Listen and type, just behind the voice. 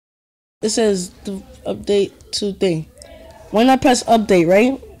It says the update to thing. When I press update,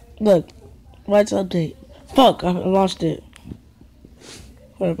 right? Look, why it's update? Fuck, I lost it.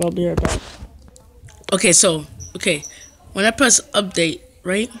 Hold up, I'll be right back. Okay, when I press update,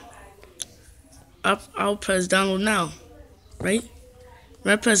 right? I'll press download now, right?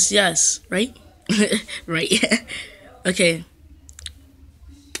 When I press yes, right? Right. Okay,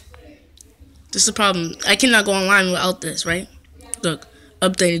 this is the problem. I cannot go online without this, right? Look,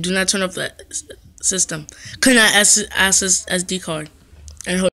 updated. Do not turn off the system. Could not access SD card.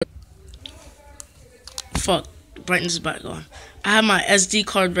 And hold fuck, brightness is back on. I have my SD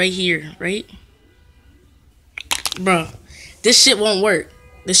card right here, right? Bro, this shit won't work.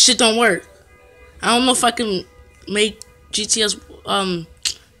 This shit don't work. I don't know if I can make GTS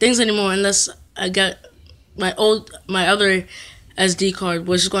things anymore unless I got my other SD card,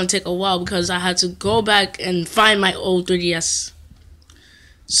 which is going to take a while because I had to go back and find my old 3DS.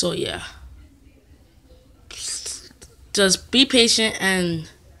 So yeah, just be patient and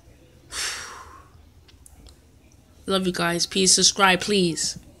love you guys. Please subscribe,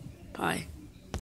 please. Bye.